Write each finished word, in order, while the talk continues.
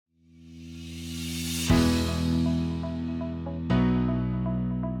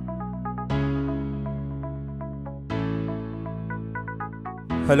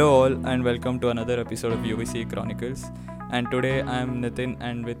Hello all and welcome to another episode of UVCE Chronicles. And today I am Nitin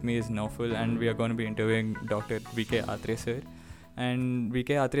and with me is Naufal and we are going to be interviewing Dr. VK Aatre sir. And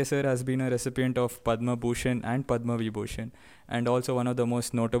VK Aatre sir has been a recipient of Padma Vibhushan and Padma Vibhushan and also one of the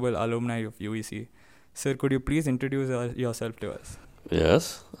most notable alumni of UVCE. Sir, could you please introduce yourself to us?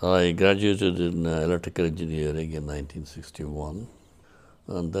 Yes, I graduated in electrical engineering in 1961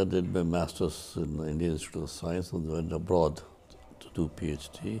 and then did my master's in the Indian Institute of Science and went abroad to do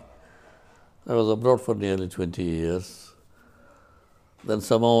PhD. I was abroad for nearly 20 years. Then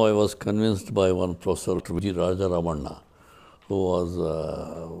somehow I was convinced by one professor, V. Rajaramana, who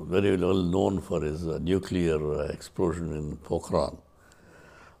was very well known for his nuclear explosion in Pokhran,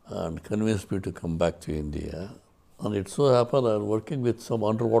 and convinced me to come back to India. And it so happened I was working with some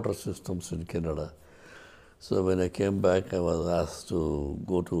underwater systems in Canada. So when I came back, I was asked to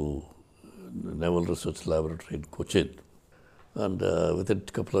go to the Naval Research Laboratory in Cochin. And within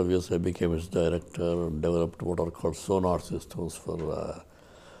a couple of years, I became its director and developed what are called sonar systems for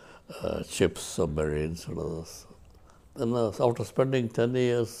ships, submarines, and others. Then after spending 10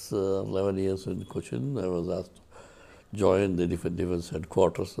 years, 11 years in Cochin, I was asked to join the defense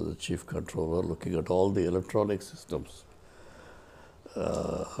headquarters as the chief controller, looking at all the electronic systems,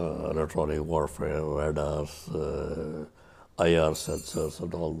 electronic warfare, radars, IR sensors,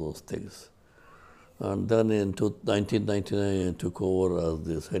 and all those things. And then in 1999, I took over as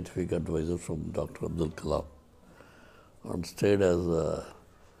the scientific advisor from Dr. Abdul Kalam and stayed as a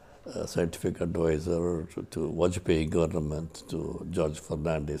scientific advisor to Vajpayee government, to George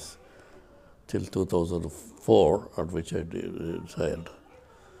Fernandez, till 2004, at which I retired.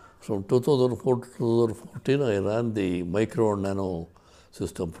 From 2004 to 2014, I ran the micro and nano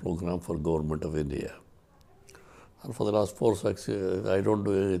system program for Government of India. And for the last 4-6 years, I don't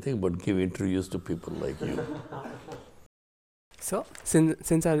do anything but give interviews to people like you. So,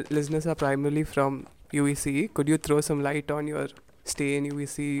 since our listeners are primarily from UVCE, could you throw some light on your stay in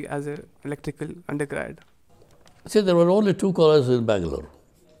UVCE as an electrical undergrad? See, there were only two colleges in Bangalore,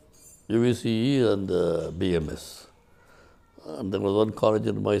 UVCE and BMS. And there was one college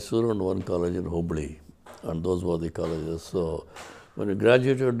in Mysore and one college in Hubli. And those were the colleges. So, when I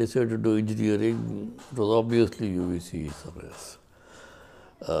graduated and decided to do engineering, it was obviously UVCE somewhere.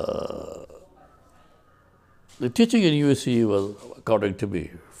 The teaching in UVCE was, according to me,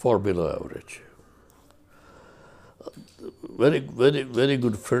 far below average. Very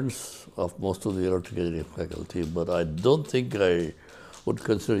good friends of most of the electrical engineering faculty, but I don't think I would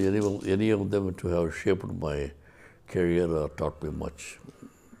consider any of them to have shaped my career or taught me much.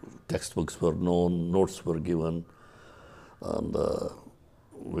 Textbooks were known, notes were given, and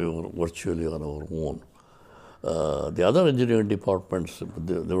we were virtually on our own. The other engineering departments,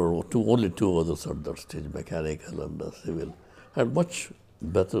 there were only two others at that stage, mechanical and civil, had much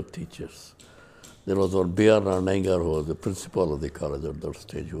better teachers. There was one B.R. Nanangar, who was the principal of the college at that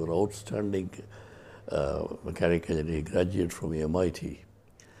stage, who was an outstanding mechanical engineer, graduate from MIT.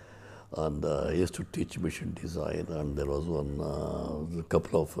 And he used to teach machine design, and there was a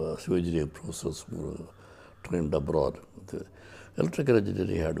couple of civil engineering professors who were trained abroad. The electrical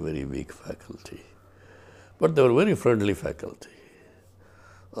engineering had very weak faculty, but they were very friendly faculty.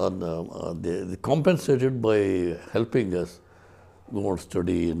 And they compensated by helping us go and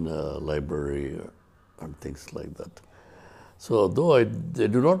study in library and things like that. So though they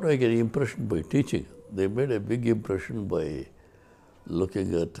do not make any impression by teaching, they made a big impression by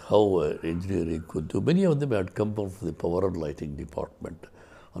looking at how engineering could do. Many of them had come from the power and lighting department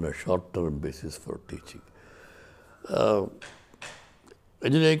on a short-term basis for teaching.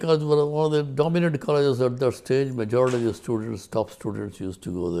 Engineering college was one of the dominant colleges at that stage. Majority of the students, top students, used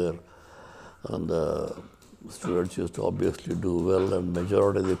to go there, and students used to obviously do well, and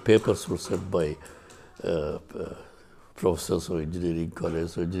majority of the papers were sent by professors of engineering college.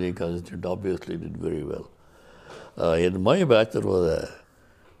 So engineering college obviously did very well. In my batch, there was a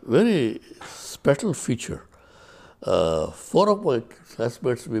very special feature. 4 of my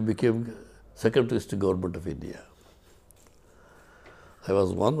classmates, we became secretaries to Government of India. I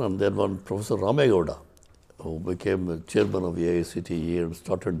was one, and then one Professor Ramegowda, who became the chairman of the AICTE and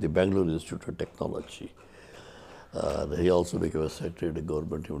started the Bangalore Institute of Technology. He also became a secretary to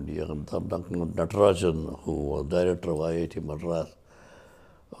Government of India. And Dr. Natarajan, who was director of IIT Madras,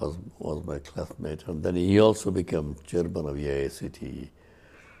 was my classmate. And then he also became chairman of the AICTE.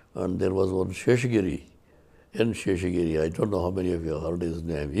 And there was one Sheshagiri, N. Sheshagiri. I don't know how many of you have heard his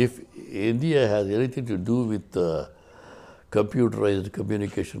name. If India has anything to do with computerized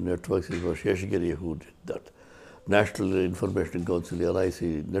communication networks, it was Sheshagiri who did that. National Information Council,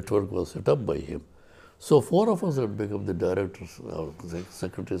 NIC network was set up by him. So 4 of us had become the directors,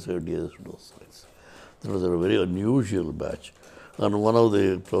 secretaries, ideas, and those things. That was a very unusual batch. And one of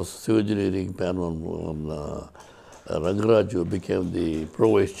the civil engineering panel, Rangaraju, became the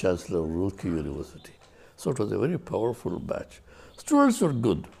pro-vice chancellor of Roorkee University. So it was a very powerful batch. Students were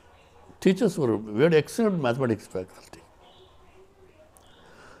good. Teachers we had excellent mathematics faculty.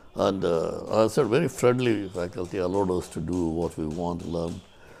 And I said, very friendly faculty, allowed us to do what we want to learn.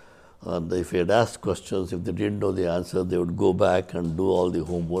 And if we had asked questions, if they didn't know the answer, they would go back and do all the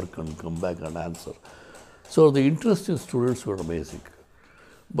homework and come back and answer. So the interest in students were amazing.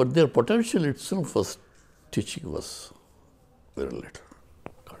 But their potential itself was teaching was very little,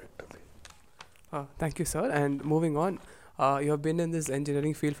 correctly. Thank you, sir. And moving on, you have been in this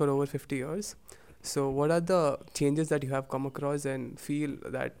engineering field for over 50 years. So what are the changes that you have come across and feel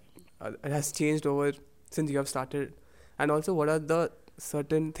that it has changed over since you have started? And also, what are the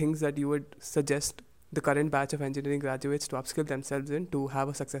certain things that you would suggest the current batch of engineering graduates to upskill themselves in to have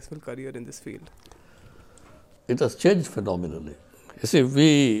a successful career in this field? It has changed phenomenally. You see,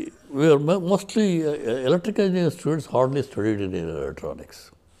 we are mostly electrical engineering students hardly studied in electronics.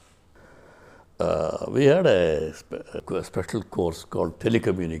 We had a special course called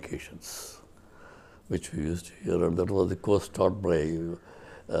telecommunications, which we used to hear, and that was the course taught by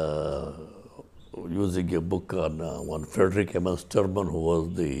using a book on one Frederick M. Sturman, who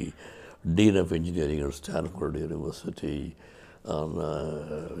was the Dean of Engineering at Stanford University, on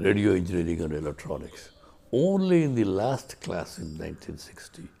radio engineering and electronics. Only in the last class in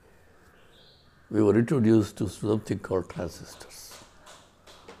 1960, we were introduced to something called transistors.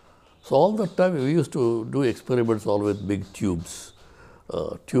 So all that time we used to do experiments all with big tubes,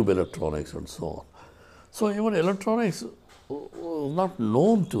 tube electronics and so on. So even electronics was not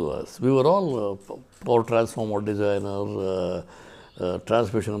known to us. We were all power transformer designers,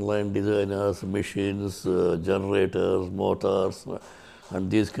 transmission line designers, machines, generators, motors, and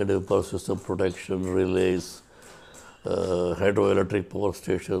these kind of power system protection, relays, hydroelectric power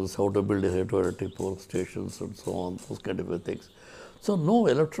stations, how to build hydroelectric power stations and so on, those kind of things. So no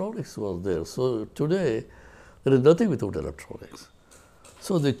electronics was there. So today, there is nothing without electronics.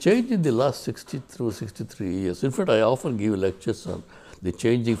 So the change in the last 60 through 63 years, in fact, I often give lectures on the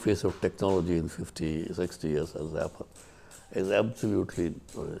changing face of technology in 50, 60 years has happened. It's absolutely,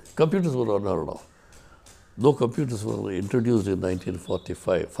 computers were unheard of. No computers were introduced in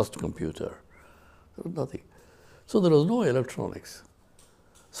 1945, first computer. There was nothing. So there was no electronics.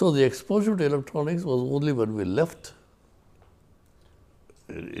 So the exposure to electronics was only when we left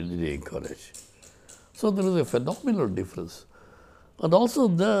engineering college. So there is a phenomenal difference. And also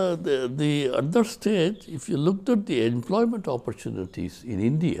the other stage, if you looked at the employment opportunities in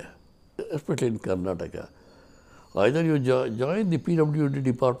India, especially in Karnataka, either you join the PWD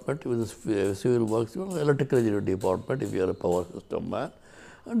department with the civil works, electrical engineering department if you are a power system man,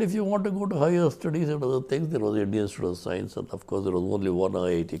 and if you want to go to higher studies and other things, there was Indian Institute of Science, and of course there was only one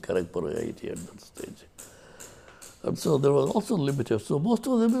IIT, Kharagpur IIT at that stage. And so there was also limited. So most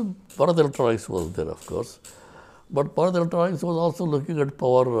of them, Bharat Electronics was there, of course. But Bharat Electronics was also looking at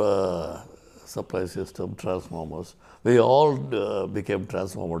power supply system, transformers. We all became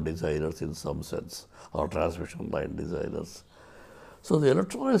transformer designers in some sense, or transmission line designers. So the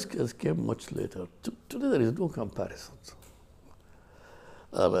electronics came much later. Today there is no comparison.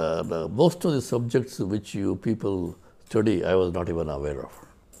 Most of the subjects which you people study, I was not even aware of.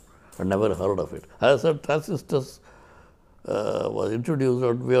 I never heard of it. As I said, transistors was introduced,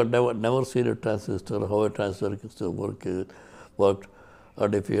 and we had never seen a transistor, how a transistor worked.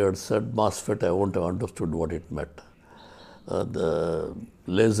 And if you had said MOSFET, I wouldn't have understood what it meant. The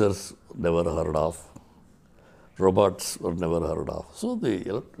lasers, never heard of. Robots were never heard of. So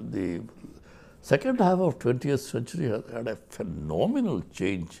the second half of 20th century had a phenomenal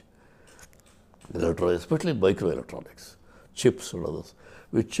change in electronics, especially in microelectronics, chips and others,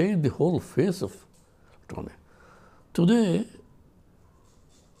 which changed the whole face of electronics. Today,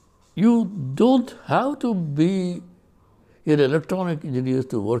 you don't have to be an electronic engineer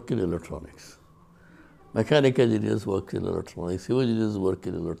to work in electronics. Mechanical engineers work in electronics, civil engineers work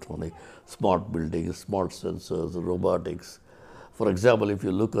in electronics, smart buildings, smart sensors, robotics. For example, if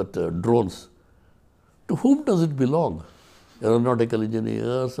you look at drones, to whom does it belong? Aeronautical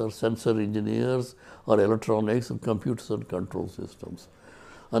engineers or sensor engineers or electronics and computers and control systems.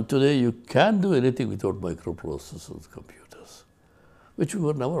 And today you can't do anything without microprocessors, computers, which we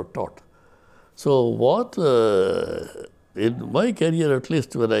were never taught. So what, in my career at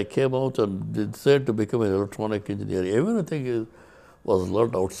least, when I came out and decided to become an electronic engineer, everything was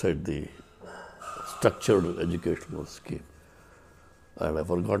learned outside the structured educational scheme. and I've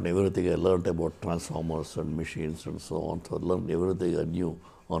forgotten everything I learned about transformers and machines and so on. So I learned everything I knew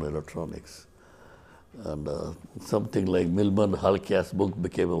on electronics. And something like Milman Halkias' book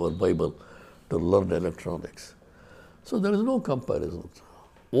became our Bible to learn electronics. So there is no comparison.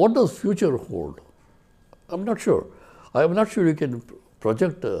 What does future hold? I'm not sure. I'm not sure you can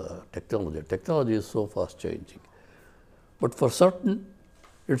project technology. Technology is so fast changing. But for certain,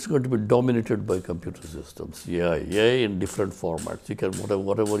 it's going to be dominated by computer systems, AI in different formats. You can,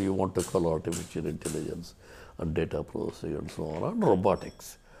 whatever you want to call artificial intelligence and data processing and so on, and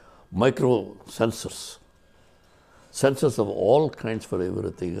robotics, micro sensors, sensors of all kinds for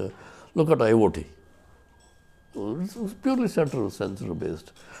everything. Look at IoT. It's purely central sensor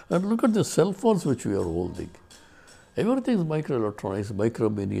based. And look at the cell phones which we are holding. Everything is microelectronics, micro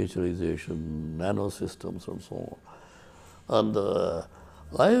miniaturization, nano systems and so on. And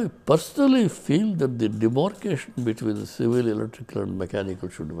I personally feel that the demarcation between the civil, electrical and mechanical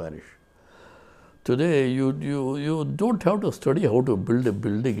should vanish. Today, you don't have to study how to build a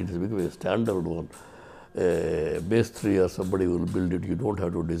building. It has become a standard one. Masonry or somebody will build it. You don't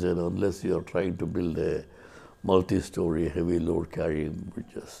have to design unless you are trying to build a multi-story, heavy load carrying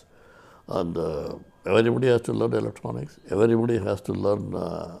bridges. And everybody has to learn electronics. Everybody has to learn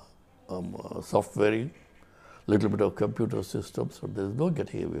software, little bit of computer systems, so there is no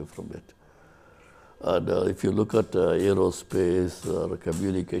getting away from it. And if you look at aerospace or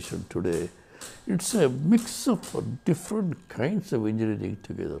communication today, it's a mix of different kinds of engineering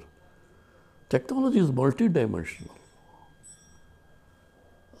together. Technology is multidimensional.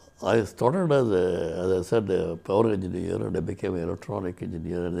 I started as I said, a power engineer, and I became an electronic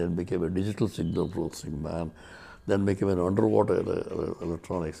engineer, and then became a digital signal processing man, then became an underwater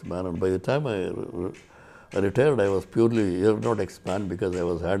electronics man. And by the time I retired, I was purely aeronautics man because I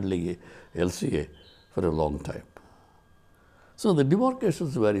was handling LCA for a long time. So the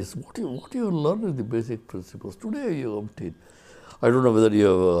demarcations varies. What you learn is the basic principles. Today you obtain. I don't know whether you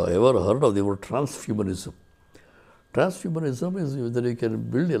have ever heard of the word transhumanism. Transhumanism is whether you can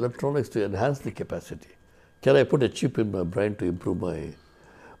build electronics to enhance the capacity. Can I put a chip in my brain to improve my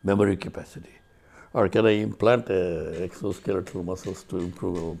memory capacity? Or can I implant exoskeletal muscles to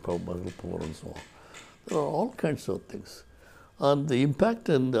improve muscle power and so on? There are all kinds of things. And the impact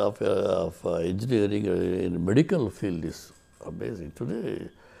of engineering in medical field is amazing. Today,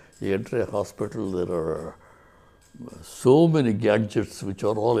 you enter a hospital, there are so many gadgets which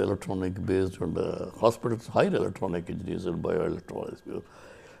are all electronic based, and hospitals hire electronic engineers and bioelectronics people.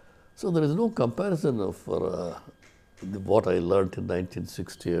 So there is no comparison of what I learned in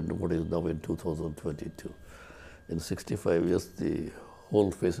 1960 and what is now in 2022. In 65 years, the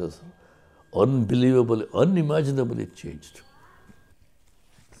whole face has unbelievably, unimaginably changed.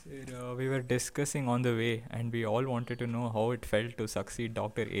 Sir, we were discussing on the way, and we all wanted to know how it felt to succeed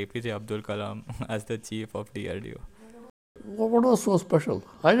Dr. APJ Abdul Kalam as the chief of DRDO. What was so special?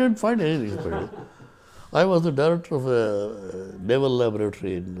 I didn't find anything special. I was the director of a naval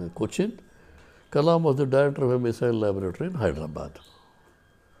laboratory in Cochin. Kalam was the director of a missile laboratory in Hyderabad.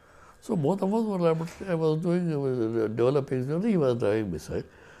 So both of us were laboratory. I was developing, he was driving missile.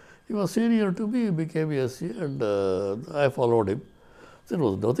 He was senior to me, he became SC, and I followed him. There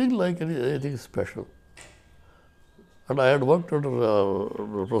was nothing like anything special. And I had worked under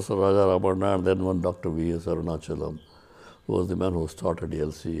Professor Raja Ramanna and then one Dr. V.S. Arunachalam, who was the man who started the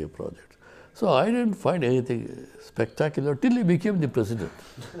LCA project. So I didn't find anything spectacular till he became the president.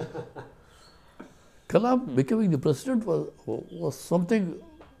 Kalam becoming the president was something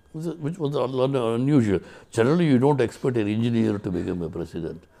which was unusual. Generally, you don't expect an engineer to become a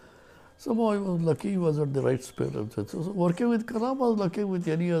president. Somehow I was lucky he was at the right space. So working with Kalam was lucky with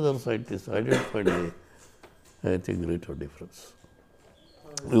any other scientist. I didn't find anything greater difference.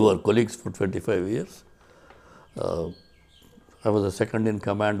 We were colleagues for 25 years. I was a second in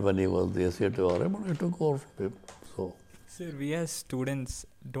command when he was the SA to RM, and I took over from him. So, sir, we as students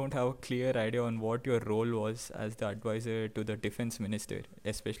don't have a clear idea on what your role was as the advisor to the defense minister,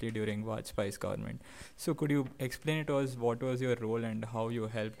 especially during Vajpayee's government. So could you explain it to us what was your role and how you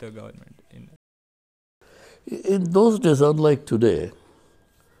helped the government in that? In those days, unlike today,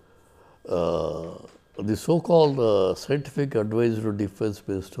 the so-called scientific advisor to defense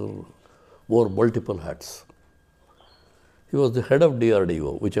minister wore multiple hats. He was the head of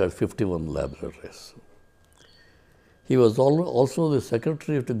DRDO, which had 51 laboratories. He was also the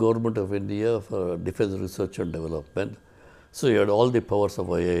secretary of the Government of India for Defense Research and Development. So he had all the powers of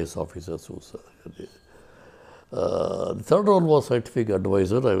IAS officers. The third one was scientific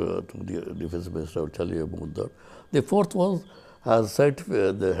advisor to the defense minister. I will tell you about that. The fourth was as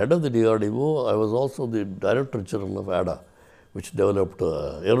the head of the DRDO. I was also the director general of ADA, which developed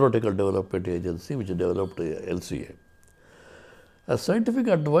Aeronautical Development Agency, which developed LCA. As scientific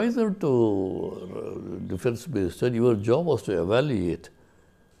advisor to Defense Minister, your job was to evaluate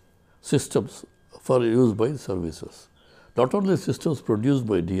systems for use by services. Not only systems produced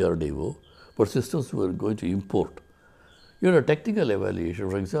by DRDO, but systems we were going to import. You had a technical evaluation.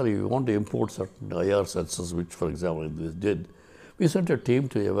 For example, if you want to import certain IR sensors, which, for example, this did, we sent a team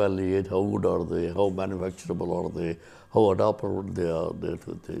to evaluate how good are they, how manufacturable are they, how adaptable they are.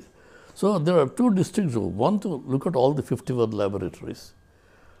 So there are two distinct roles. One, to look at all the 51 laboratories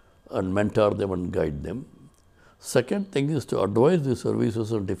and mentor them and guide them. Second thing is to advise the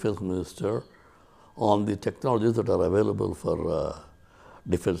services and defense minister on the technologies that are available for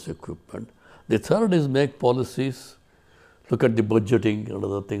defense equipment. The third is make policies, look at the budgeting and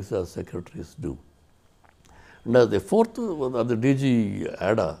other things as secretaries do. And as the fourth, the DG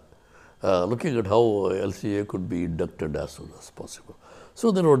ADA, looking at how LCA could be inducted as soon as possible. So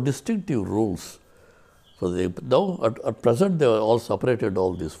there were distinctive roles for the. Now at present they are all separated,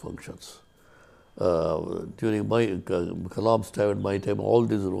 all these functions. During my Kalam's time and my time, all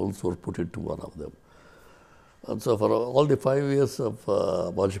these roles were put into one of them. And so for all the 5 years of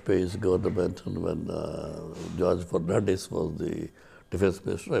Vajpayee's government, and when George Fernandez was the defense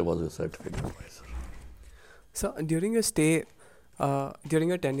minister, I was a scientific advisor. So during your stay, during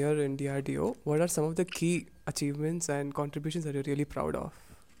your tenure in DRDO, what are some of the key achievements and contributions that you're really proud of?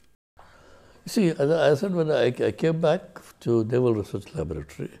 You see, as I said, when I came back to Naval Research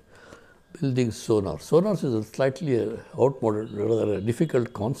Laboratory, building sonar. Sonars is a slightly outmoded, rather a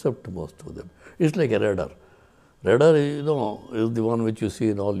difficult concept to most of them. It's like a radar. Radar, is the one which you see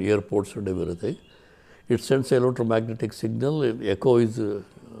in all airports and everything. It sends an electromagnetic signal, echo is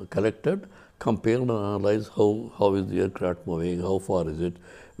collected, compare and analyze how is the aircraft moving, how far is it,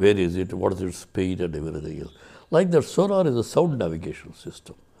 where is it, what is its speed and everything else. Like that, sonar is a sound navigation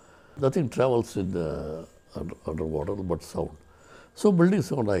system. Nothing travels in underwater but sound. So building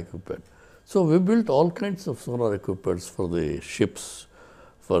sonar equipment. So we built all kinds of sonar equipments for the ships,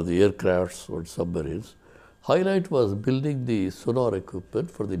 for the aircrafts or submarines. Highlight was building the sonar equipment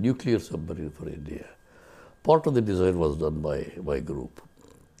for the nuclear submarine for India. Part of the design was done by my group.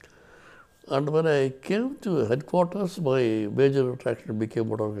 And when I came to headquarters, my major attraction became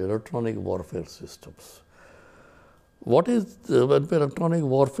what are electronic warfare systems. What is electronic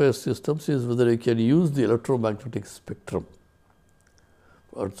warfare systems is whether you can use the electromagnetic spectrum.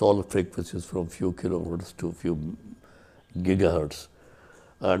 It's all frequencies from few kilohertz to few gigahertz,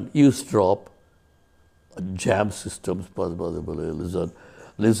 and eavesdrop, jam systems possibly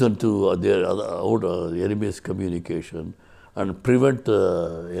listen to their enemies' communication and prevent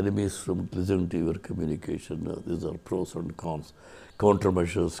enemies from listening to your communication. These are pros and cons,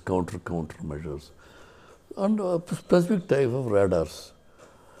 countermeasures, countermeasures, and specific type of radars.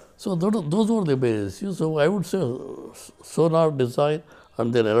 So those were the main issues. So I would say sonar design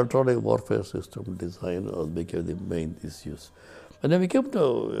and then electronic warfare system design became the main issues. And then we came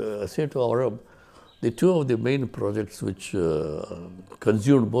to say to Aurum, the two of the main projects which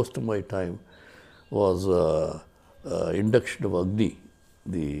consumed most of my time was induction of Agni,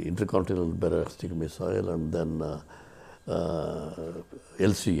 the intercontinental ballistic missile, and then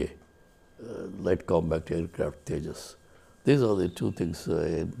LCA, light combat aircraft Tejas. These are the two things.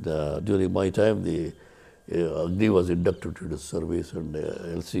 During my time, the Agni was inducted into service, and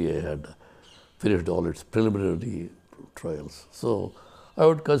LCA had finished all its preliminary trials. So I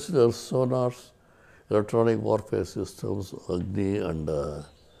would consider sonars, electronic warfare systems, Agni, and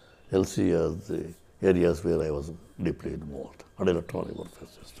LCA as the areas where I was deeply involved, and electronic warfare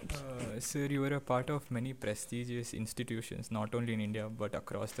systems. Sir, you were a part of many prestigious institutions, not only in India but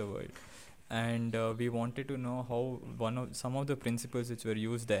across the world. And we wanted to know how some of the principles which were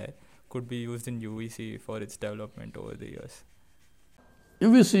used there could be used in UVC for its development over the years.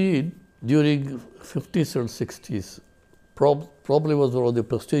 UVC during 50s and 60s probably was one of the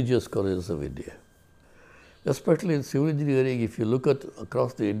prestigious colleges of India. Especially in civil engineering, if you look at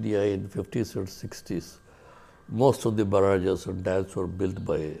across the India in 50s and 60s, most of the barrages and dams were built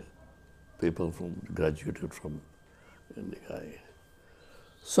by people graduated from India.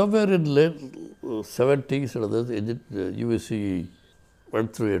 Somewhere in late 70s and others, UVC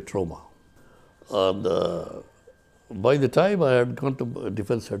went through a trauma. And by the time I had gone to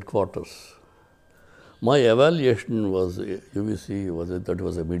defense headquarters, my evaluation was UVC was that it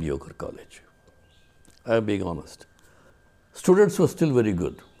was a mediocre college. I am being honest. Students were still very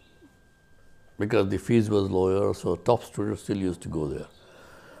good because the fees was lower, so top students still used to go there.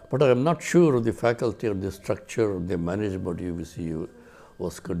 But I am not sure the faculty or the structure or the management of UVC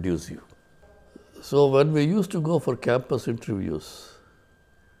was conducive. So when we used to go for campus interviews,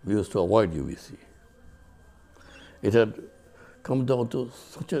 we used to avoid UVC. It had come down to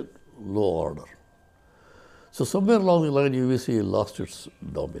such a low order. So somewhere along the line, UVC lost its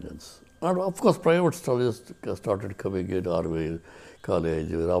dominance. And of course, private studies started coming in, RV College,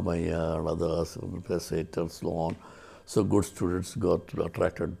 Ramaya and others, Pesate and so on. So good students got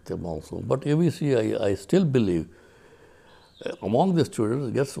attracted them also. But UVC, I still believe, among the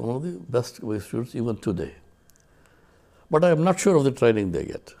students, gets one of the best students even today. But I am not sure of the training they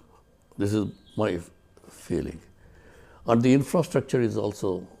get. This is my feeling. And the infrastructure is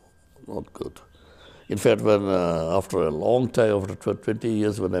also not good. In fact, when after a long time, after 20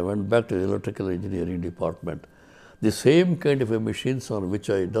 years, when I went back to the electrical engineering department, the same kind of machines on which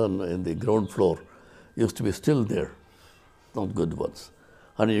I done in the ground floor used to be still there, not good ones.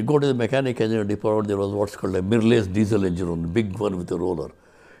 And you go to the mechanical engineering department, there was what's called a mirrorless diesel engine, a big one with a roller.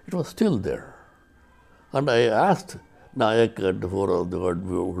 It was still there. And I asked Nayak,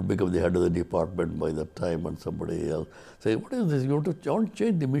 who would become the head of the department by that time, and somebody else, say, what is this? You want to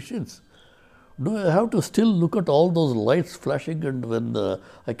change the machines? Do I have to still look at all those lights flashing and when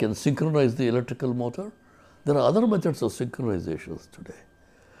I can synchronize the electrical motor? There are other methods of synchronizations today.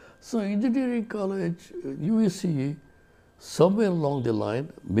 So engineering college, UVCE, somewhere along the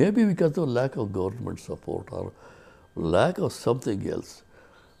line, maybe because of lack of government support or lack of something else,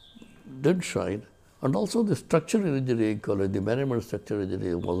 didn't shine. And also the structure in engineering college, the management structure in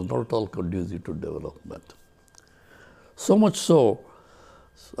engineering was not at all conducive to development. So much so,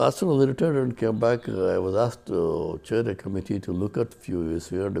 as soon as I retired and came back, I was asked to chair a committee to look at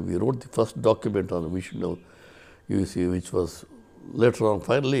UVC, and we wrote the first document on the vision of UVC, which was later on,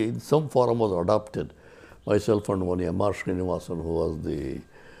 finally, in some form was adopted. Myself and one M.R. Srinivasan, who was the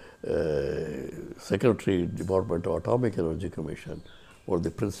Secretary Department of Atomic Energy Commission, were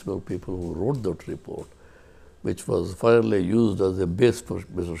the principal people who wrote that report, which was finally used as a base for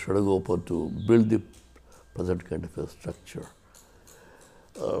Mr. Shadagopan to build the present kind of a structure.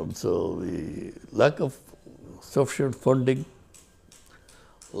 So the lack of sufficient funding,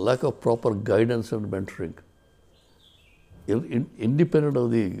 lack of proper guidance and mentoring, independent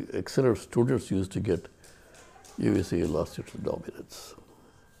of the excellent students used to get, UVC lost its dominance.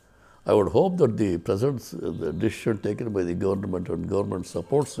 I would hope that the decision taken by the government and government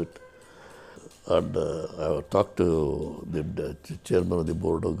supports it. And I have talked to the chairman of the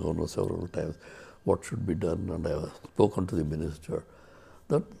board of governors several times, what should be done, and I have spoken to the minister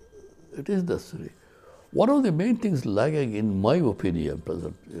that it is necessary. One of the main things lagging, in my opinion,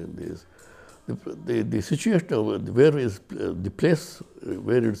 present in this, the situation of where is the place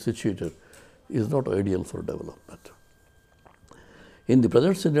where it's situated is not ideal for development. In the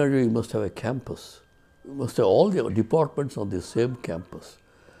present scenario, you must have a campus. You must have all the departments on the same campus,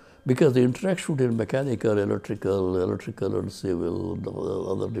 because the interaction between mechanical, electrical and civil,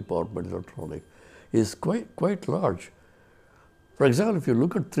 other departments, electronic, is quite large. For example, if you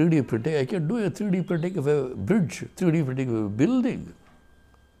look at 3D printing, I can do a 3D printing of a bridge, 3D printing of a building,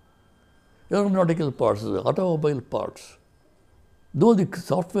 aeronautical parts, automobile parts. Though the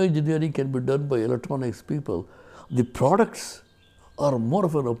software engineering can be done by electronics people, the products are more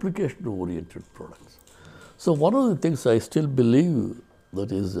of an application-oriented products. So one of the things I still believe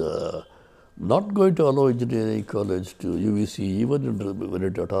that is not going to allow engineering college to UVC, even when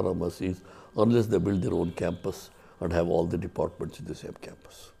it's autonomous, is unless they build their own campus and have all the departments in the same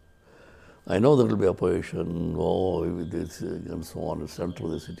campus. I know there will be opposition, and so on, in the center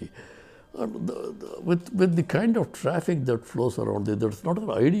of the city. And with the kind of traffic that flows around there, that's not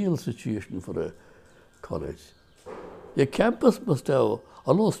an ideal situation for a college. A campus must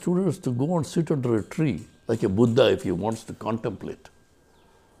allow students to go and sit under a tree, like a Buddha if he wants to contemplate.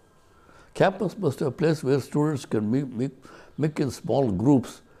 Campus must have a place where students can make in small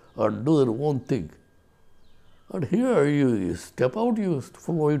groups and do their own thing. And here you step out, you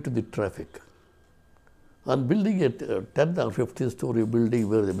flow into the traffic. And building a 10 or 15 story building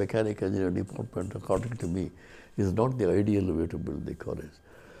where the mechanical engineering department, according to me, is not the ideal way to build the college.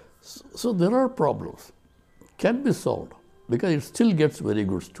 So there are problems. Can be solved because it still gets very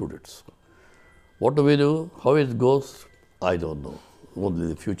good students. What do we do? How it goes? I don't know. Only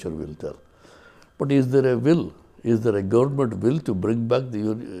the future will tell. But is there a will? Is there a government will to bring back the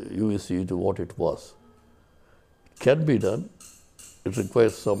UVC to what it was? It can be done. It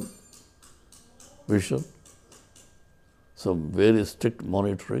requires some vision, some very strict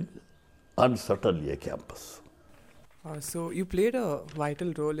monitoring, and certainly a campus. So you played a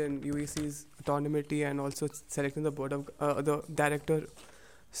vital role in UVC's autonomy and also selecting the board of the director.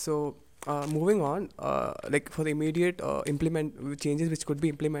 So moving on, like for the immediate changes which could be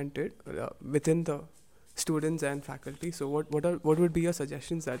implemented within the students and faculty. So what would be your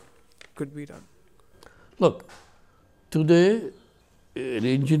suggestions that could be done? Look, today an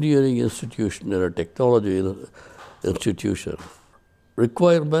engineering institution or a technology institution,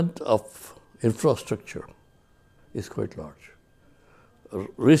 requirement of infrastructure is quite large.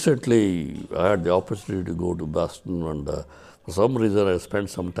 Recently, I had the opportunity to go to Boston, and for some reason I spent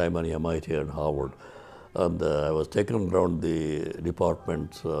some time on MIT and Harvard, and I was taken around the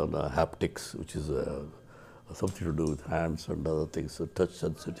departments on haptics, which is something to do with hands and other things, so touch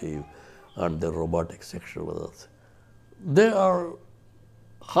sensitive, and the robotics section and others. They are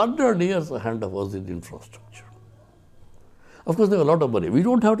 100 years ahead of us in infrastructure. Of course, they have a lot of money. We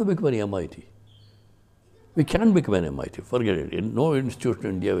don't have to become an MIT. We can become an MIT, forget it. No institution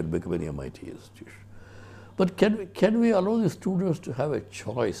in India will become an MIT institution. But can we allow the students to have a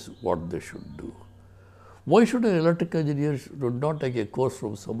choice what they should do? Why should an electrical engineer not take a course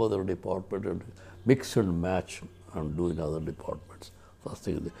from some other department and mix and match and do in other departments? First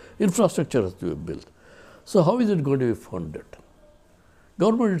thing, the infrastructure has to be built. So how is it going to be funded?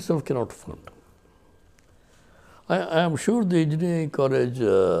 Government itself cannot fund. I am sure the engineering college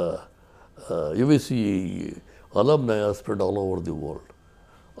UVCE alumni are spread all over the world.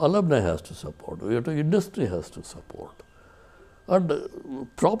 Alumni has to support, industry has to support, and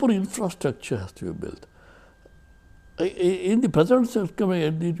proper infrastructure has to be built. In the present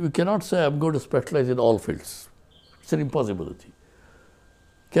circumstance, we cannot say I am going to specialize in all fields. It's an impossibility.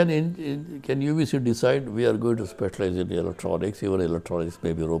 Can UVC decide we are going to specialize in electronics, even electronics,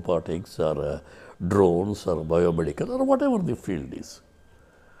 maybe robotics or drones or biomedical or whatever the field is,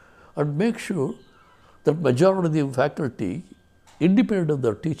 and make sure that majority of the faculty, independent of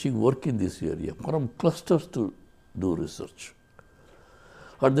their teaching, work in this area, form clusters to do research.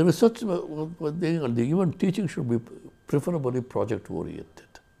 And the research and the even teaching should be preferably project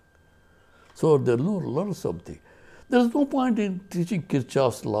oriented. So they learn something. There is no point in teaching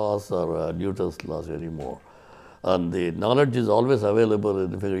Kirchhoff's laws or Newton's laws anymore. And the knowledge is always available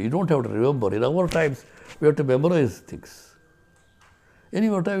in the figure. You don't have to remember. In our times, we have to memorize things. In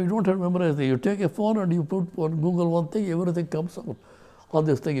our time, you don't have to memorize things. You take a phone and you put on Google one thing, everything comes out on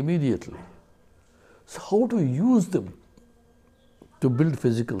this thing immediately. So how to use them to build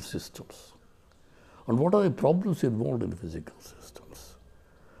physical systems? And what are the problems involved in physical systems?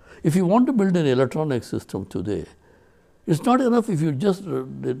 If you want to build an electronic system today, it's not enough if you just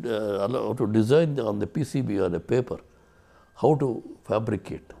allow to design on the PCB on a paper, how to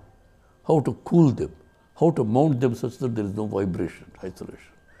fabricate, how to cool them, how to mount them such that there is no vibration,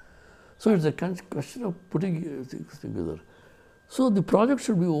 isolation. So it's a question of putting things together. So the project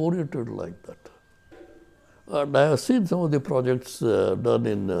should be oriented like that. And I have seen some of the projects done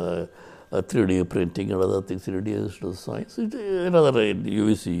in 3D printing and other things in Indian Institute of Science, in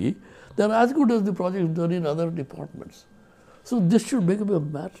UVCE. They are as good as the projects done in other departments. So this should become a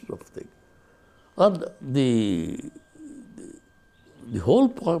matter of thing. And the whole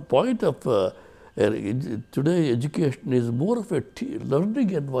point of today education is more of a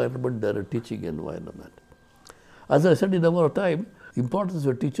learning environment than a teaching environment. As I said in our time, the importance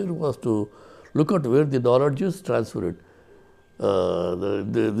of a teacher was to look at where the knowledge is, transfer it.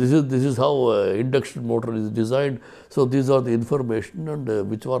 This is how induction motor is designed. So these are the information and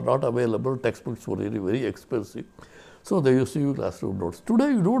which were not available. Textbooks were very, very expensive. So they used to use classroom notes. Today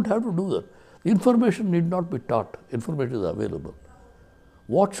you don't have to do that. Information need not be taught. Information is available.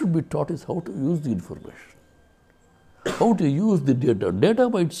 What should be taught is how to use the information. How to use the data. Data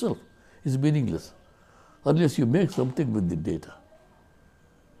by itself is meaningless unless you make something with the data.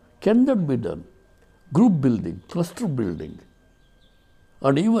 Can that be done? Group building, cluster building.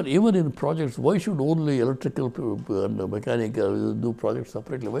 And even in projects, why should only electrical and mechanical do projects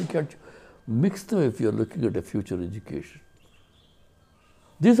separately? Why can't you mix them if you are looking at a future education?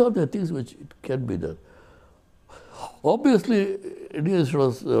 These are the things which can be done. Obviously,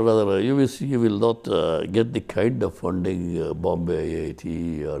 UVC will not get the kind of funding Bombay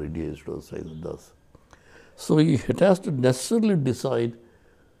IIT or Indian Institute of Science does. So it has to necessarily decide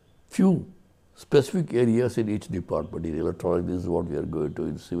few specific areas in each department. In electronics, this is what we are going to.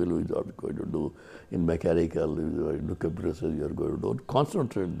 In civil, we are going to do. In mechanical, in computer science, we are going to do.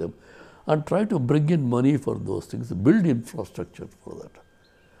 Concentrate them and try to bring in money for those things, build infrastructure for that.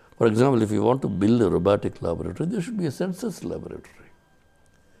 For example, if you want to build a robotic laboratory, there should be a census laboratory.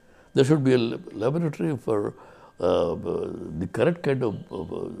 There should be a laboratory for the correct kind of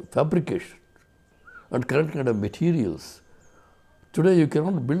fabrication and correct kind of materials. Today, you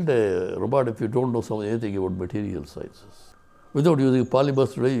cannot build a robot if you don't know anything about material sciences. Without using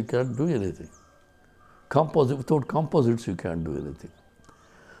polymers today, you can't do anything. Without composites, you can't do anything.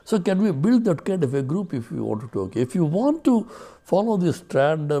 So can we build that kind of a group if you want to talk? If you want to follow the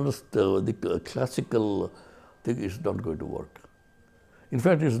standards, the classical thing, it's not going to work. In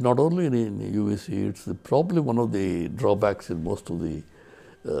fact, it's not only in UVC, it's probably one of the drawbacks in most of the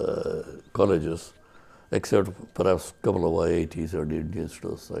colleges, except perhaps a couple of IITs or the Indian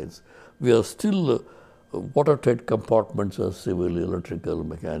Institute of Science. We are still watertight compartments as civil, electrical,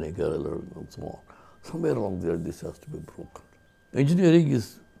 mechanical, and so on. Somewhere along there, this has to be broken. Engineering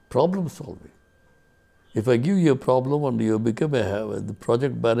is problem solving. If I give you a problem and you become the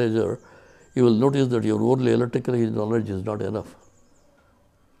project manager, you will notice that your only electrical knowledge is not enough.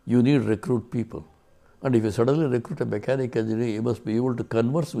 You need recruit people. And if you suddenly recruit a mechanical engineer, you must be able to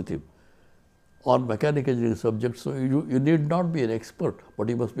converse with him on mechanical engineering subjects. So you need not be an expert, but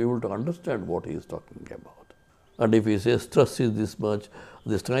you must be able to understand what he is talking about. And if he says stress is this much,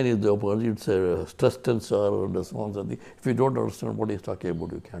 the strain is the opposite, it's a stress tensor and so on. Something. If you don't understand what he's talking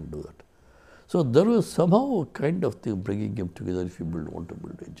about, you can't do that. So there is somehow a kind of thing bringing them together if you want to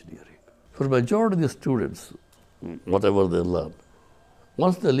build engineering. For majority of the students, whatever they learn,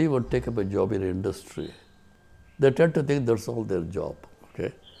 once they leave and take up a job in industry, they tend to think that's all their job.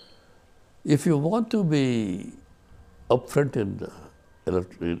 Okay? If you want to be upfront in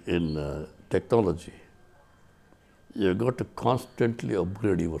technology, you've got to constantly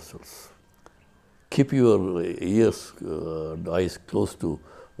upgrade yourselves. Keep your ears and eyes close to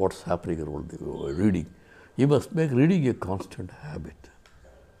what's happening around you, reading. You must make reading a constant habit.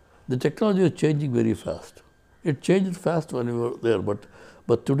 The technology is changing very fast. It changed fast when you were there,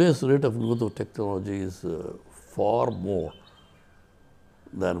 but today's rate of growth of technology is far more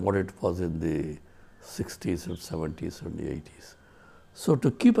than what it was in the 60s and 70s and the 80s. So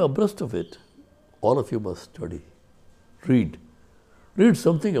to keep abreast of it, all of you must study. Read. Read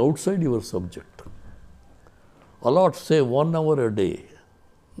something outside your subject. Allot, say, 1 hour a day,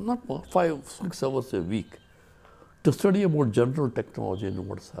 not 5-6 hours a week, to study about general technology and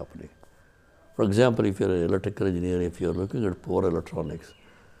what's happening. For example, if you're an electrical engineer, if you're looking at power electronics,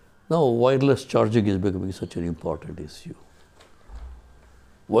 now wireless charging is becoming such an important issue.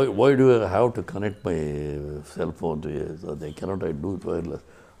 Why do I have to connect my cell phone to it? They cannot I do it wireless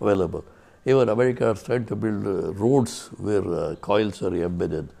available. Even America is trying to build roads where coils are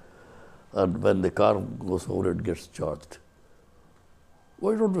embedded, and when the car goes over, it gets charged.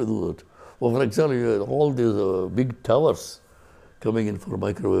 Why don't we do that? Well, for example, you have all these big towers coming in for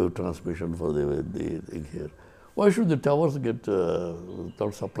microwave transmission for the thing here. Why should the towers get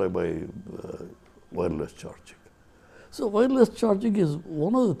not supplied by wireless charging? So wireless charging is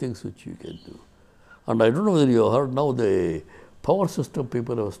one of the things which you can do. And I don't know whether you heard now the power system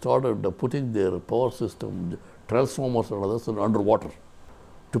people have started putting their power system, transformers and others underwater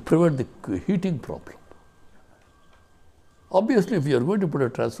to prevent the heating problem. Obviously, if you are going to put a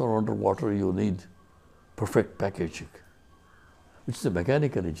transformer underwater, you need perfect packaging, which is a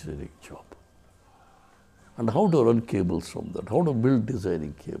mechanical engineering job. And how to run cables from that, how to build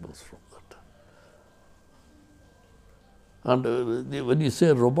designing cables from that. And when you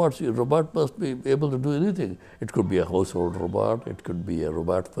say robots, a robot must be able to do anything. It could be a household robot, it could be a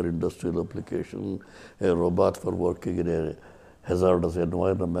robot for industrial application, a robot for working in a hazardous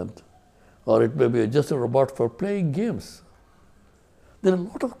environment, or it may be just a robot for playing games. There are a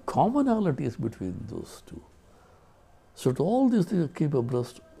lot of commonalities between those two. So to all these things keep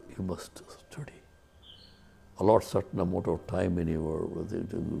abreast, you must study. Allot certain amount of time in your to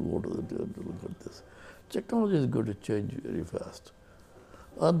go to look at this. Technology is going to change very fast.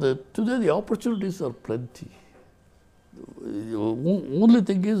 And today the opportunities are plenty. The only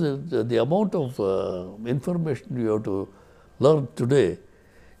thing is that the amount of information you have to learn today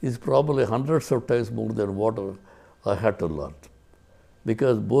is probably hundreds of times more than what I had to learn.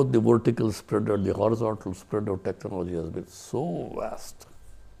 Because both the vertical spread and the horizontal spread of technology has been so vast.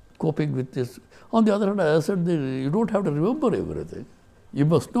 Coping with this. On the other hand, as I said, you don't have to remember everything. You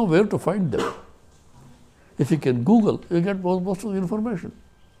must know where to find them. If you can Google, you get most of the information.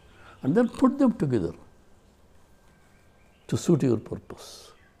 And then put them together to suit your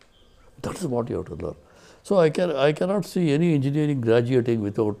purpose. That is what you have to learn. So I cannot see any engineering graduating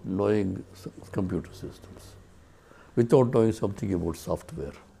without knowing computer systems, without knowing something about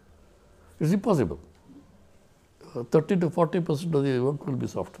software. It's impossible. 30 to 40% of the work will be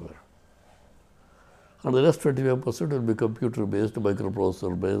software. And the rest 25% will be computer-based,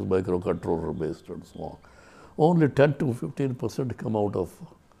 microprocessor-based, microcontroller-based, and so on. Only 10 to 15% come out of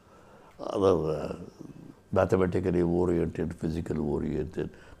other mathematically oriented, physical oriented.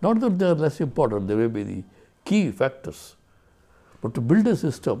 Not that they are less important, they may be the key factors. But to build a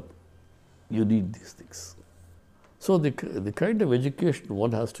system, you need these things. So the kind of education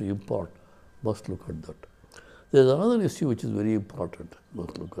one has to impart must look at that. There is another issue which is very important,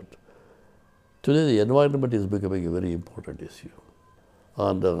 must look at. Today the environment is becoming a very important issue.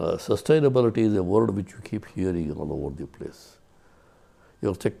 And sustainability is a word which you keep hearing all over the place.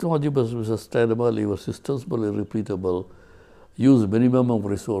 Your technology must be sustainable, your systems must be repeatable, use minimum of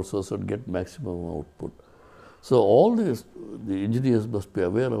resources and get maximum output. So all this, the engineers must be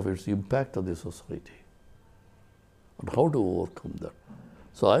aware of its impact on the society and how to overcome that.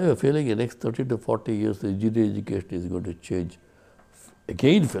 So I have a feeling in the next 30 to 40 years, the engineering education is going to change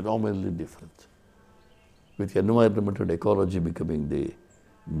again phenomenally different, with environment and ecology becoming the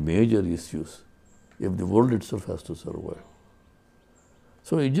major issues if the world itself has to survive.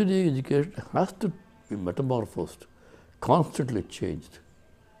 So engineering education has to be metamorphosed, constantly changed.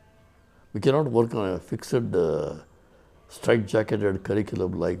 We cannot work on a fixed straight-jacketed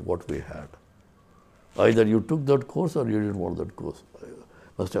curriculum like what we had. Either you took that course or you didn't want that course. You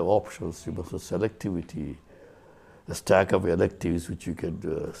must have options, you must have selectivity, a stack of electives which you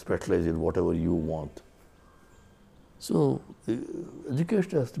can specialize in whatever you want. So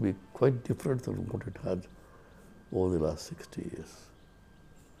education has to be quite different than what it had over the last 60 years.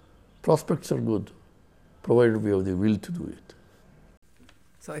 Prospects are good, provided we have the will to do it.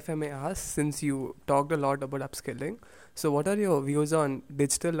 So if I may ask, since you talked a lot about upskilling, so what are your views on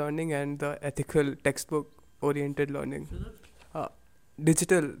digital learning and the ethical textbook-oriented learning?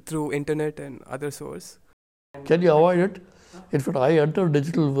 Digital through internet and other source. Can you avoid it? In fact, I entered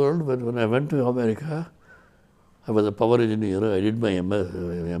digital world when I went to America. I was a power engineer. I did my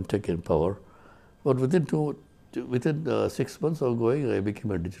MTech in power. But within 6 months of going, I became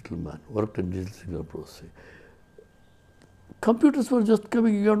a digital man, worked in digital signal processing. Computers were just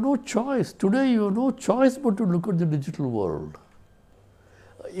coming, you have no choice. Today you have no choice but to look at the digital world.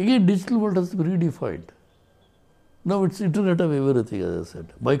 Again, digital world has to be redefined. Now it's internet of everything, as I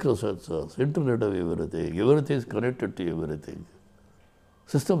said. Microsensors, internet of everything. Everything is connected to everything.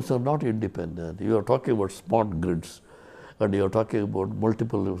 Systems are not independent. You are talking about smart grids, and you are talking about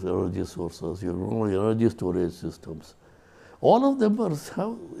multiple energy sources, you know, energy storage systems. All of them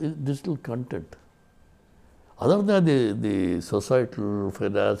have digital content. Other than the societal,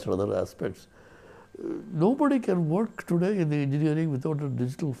 finance and other aspects, nobody can work today in the engineering without a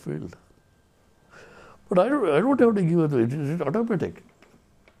digital field. But I don't have to give it, it is automatic.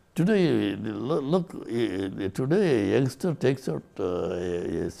 Today, look, today a youngster takes out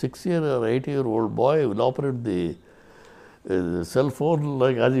a 6-year or 8-year-old boy will operate the cell phone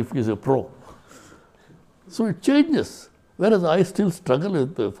like as if he's a pro. So it changes. Whereas I still struggle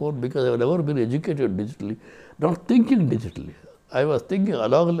with my phone because I have never been educated digitally, not thinking digitally. I was thinking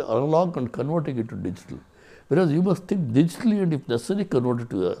analog and converting it to digital. Whereas you must think digitally and if necessary convert it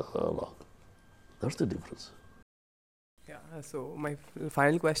to analog. That's the difference. Yeah, so my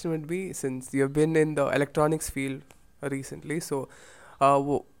final question would be, since you have been in the electronics field recently, so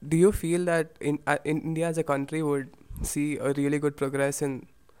do you feel that in India as a country would see a really good progress in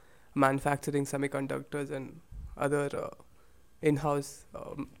manufacturing semiconductors and other in-house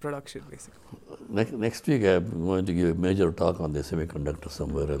production, basically? Next week I am going to give a major talk on the semiconductor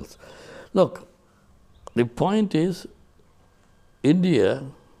somewhere else. Look, the point is, India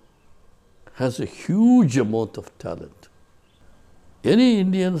has a huge amount of talent. Any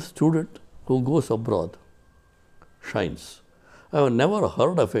Indian student who goes abroad shines. I have never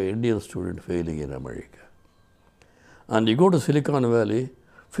heard of an Indian student failing in America. And you go to Silicon Valley,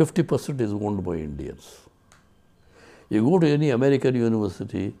 50% is owned by Indians. You go to any American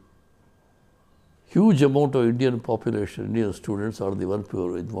university, huge amount of Indian population, Indian students are the ones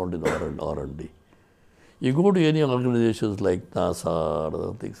who are involved in R&D. You go to any organizations like NASA or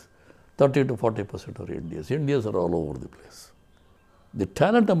other things, 30 to 40% are Indians. Indians are all over the place. The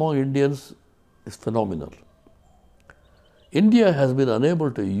talent among Indians is phenomenal. India has been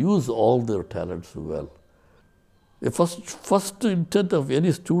unable to use all their talents well. The first intent of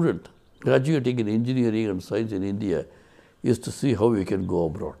any student graduating in engineering and science in India is to see how we can go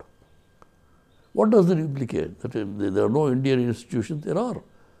abroad. What does it implicate? That there are no Indian institutions? There are.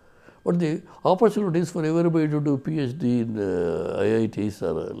 But the opportunities for everybody to do PhD in IITs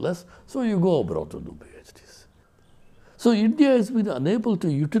are less, so you go abroad to do PhDs. So India has been unable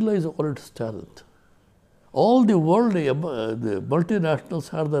to utilize all its talent. All the world, the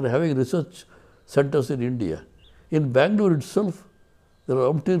multinationals are having research centers in India. In Bangalore itself, there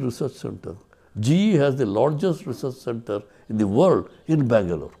are umpteen research centers. GE has the largest research center in the world in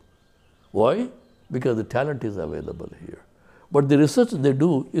Bangalore. Why? Because the talent is available here. But the research they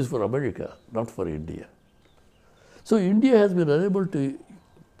do is for America, not for India. So India has been unable to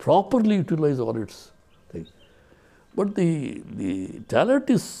properly utilize all its things. But the talent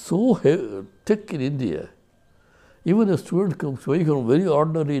is so thick in India. Even a student comes from very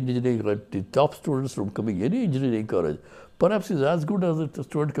ordinary engineering, right? The top students from coming any engineering college, perhaps is as good as a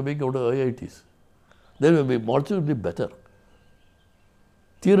student coming out of IITs. They may be marginally better.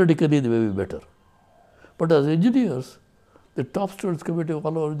 Theoretically, they may be better. But as engineers, the top students coming to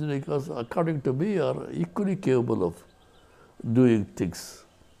all our engineering colleges, according to me, are equally capable of doing things.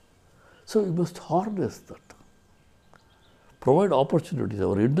 So we must harness that. Provide opportunities.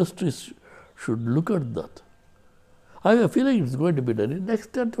 Our industries should look at that. I have a feeling it's going to be done. In the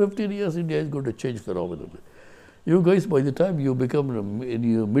next 10 to 15 years, India is going to change phenomenally. You guys, by the time you become in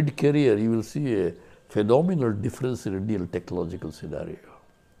your mid-career, you will see a phenomenal difference in Indian technological scenario.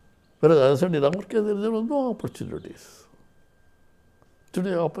 Whereas, as I said, in our case, there were no opportunities.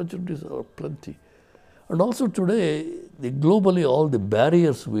 Today, opportunities are plenty. And also today, globally, all the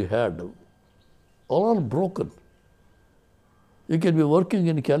barriers we had are all broken. You can be working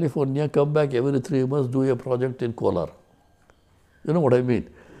in California, come back every 3 months, do a project in Kolar. You know what I mean?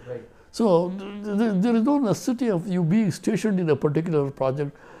 Right. So there is no necessity of you being stationed in a particular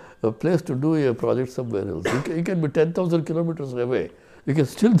project, a place to do a project somewhere else. You can be 10,000 kilometers away. You can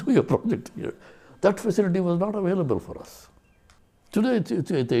still do a project here. That facility was not available for us. Today, it's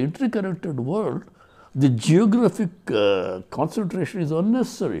the interconnected world. The geographic concentration is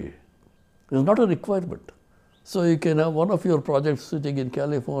unnecessary. It's not a requirement. So you can have one of your projects sitting in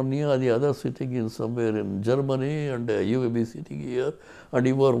California, the other sitting in somewhere in Germany, and you may be sitting here, and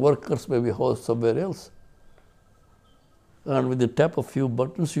your workers may be housed somewhere else. And with the tap of few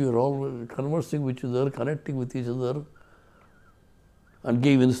buttons, you are all conversing with each other, connecting with each other, and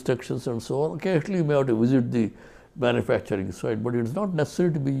give instructions and so on. Occasionally, you may have to visit the manufacturing site, but it's not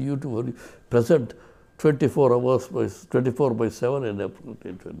necessary to be you to be present 24 hours by 24 by 7 in an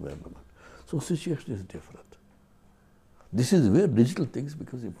environment. So situation is different. This is where digital things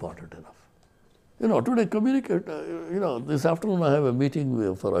becomes important enough. Today communicate, this afternoon I have a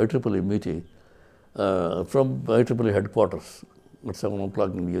meeting for IEEE meeting from IEEE headquarters at 7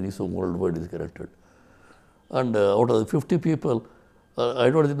 o'clock in the so worldwide is connected. And out of the 50 people, I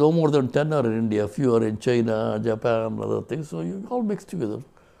don't think no more than 10 are in India, few are in China, Japan, other things. So you all mix together.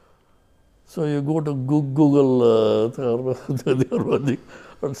 So you go to Google,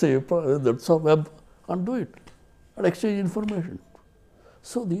 and say that's a web and do it and exchange information.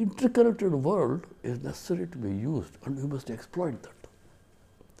 So the interconnected world is necessary to be used, and we must exploit that.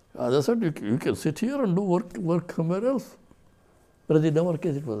 As I said, you can sit here and do work somewhere else. Whereas in our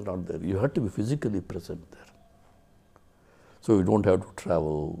case, it was not there. You had to be physically present there. So you don't have to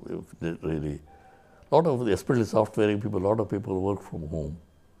travel, really. Especially software people, a lot of people work from home.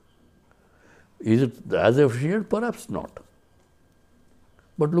 Is it as efficient? Perhaps not.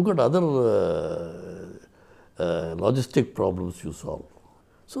 But look at other logistic problems you solve.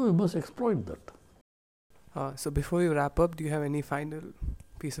 So we must exploit that. So before we wrap up, do you have any final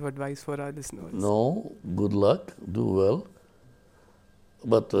piece of advice for our listeners? No, good luck, do well.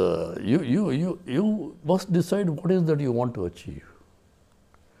 But you must decide what is that you want to achieve.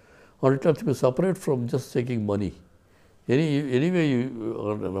 Or it has to be separate from just taking money. Anyway, you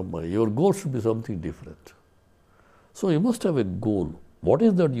earn enough money. Your goal should be something different. So you must have a goal. What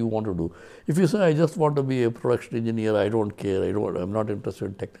is that you want to do? If you say, I just want to be a production engineer, I don't care, I'm not interested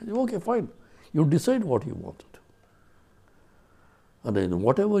in technology, okay, fine. You decide what you want to do. And then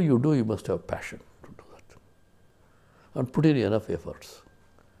whatever you do, you must have passion to do that. And put in enough efforts.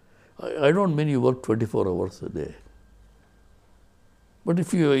 I don't mean you work 24 hours a day. But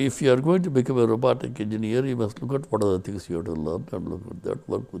if you are going to become a robotic engineer, you must look at what are the things you have to learn and look at that,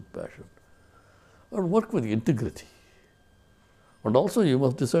 work with passion. And work with integrity. And also you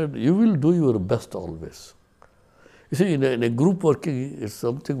must decide, you will do your best always. You see, in a group working, it's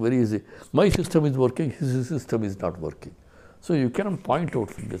something very easy. My system is working, his system is not working. So you cannot point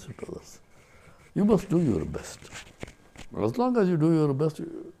out fingers at others. You must do your best. As long as you do your best,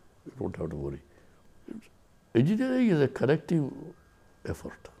 you don't have to worry. Engineering is a collective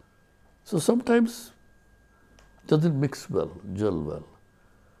effort. So sometimes it doesn't mix well, gel well.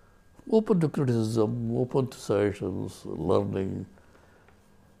 Open to criticism, open to suggestions, learning.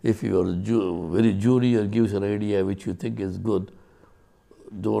 If you are very junior, gives an idea which you think is good,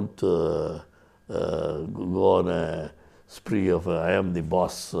 don't go on a spree of I am the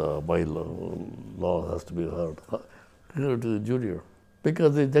boss, my law has to be heard. To the junior.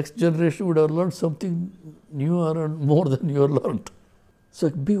 Because the next generation would have learned something newer and more than you have learned. So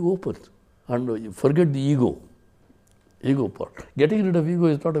be open and forget the ego part. Getting rid of ego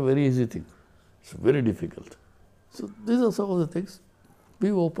is not a very easy thing. It's very difficult. So these are some of the things.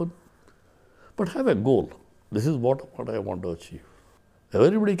 Be open, but have a goal. This is what I want to achieve.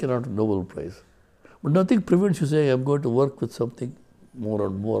 Everybody cannot have Nobel Prize, but nothing prevents you saying, I'm going to work with something more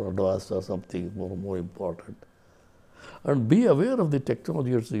and more advanced or something more important. And be aware of the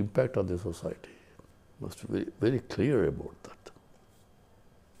technology and the impact on the society. Must be very clear about that.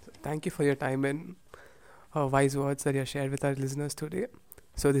 Thank you for your time and wise words that you have shared with our listeners today.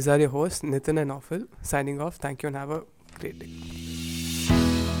 So these are your hosts, Nitin and Naufal, signing off. Thank you and have a great day.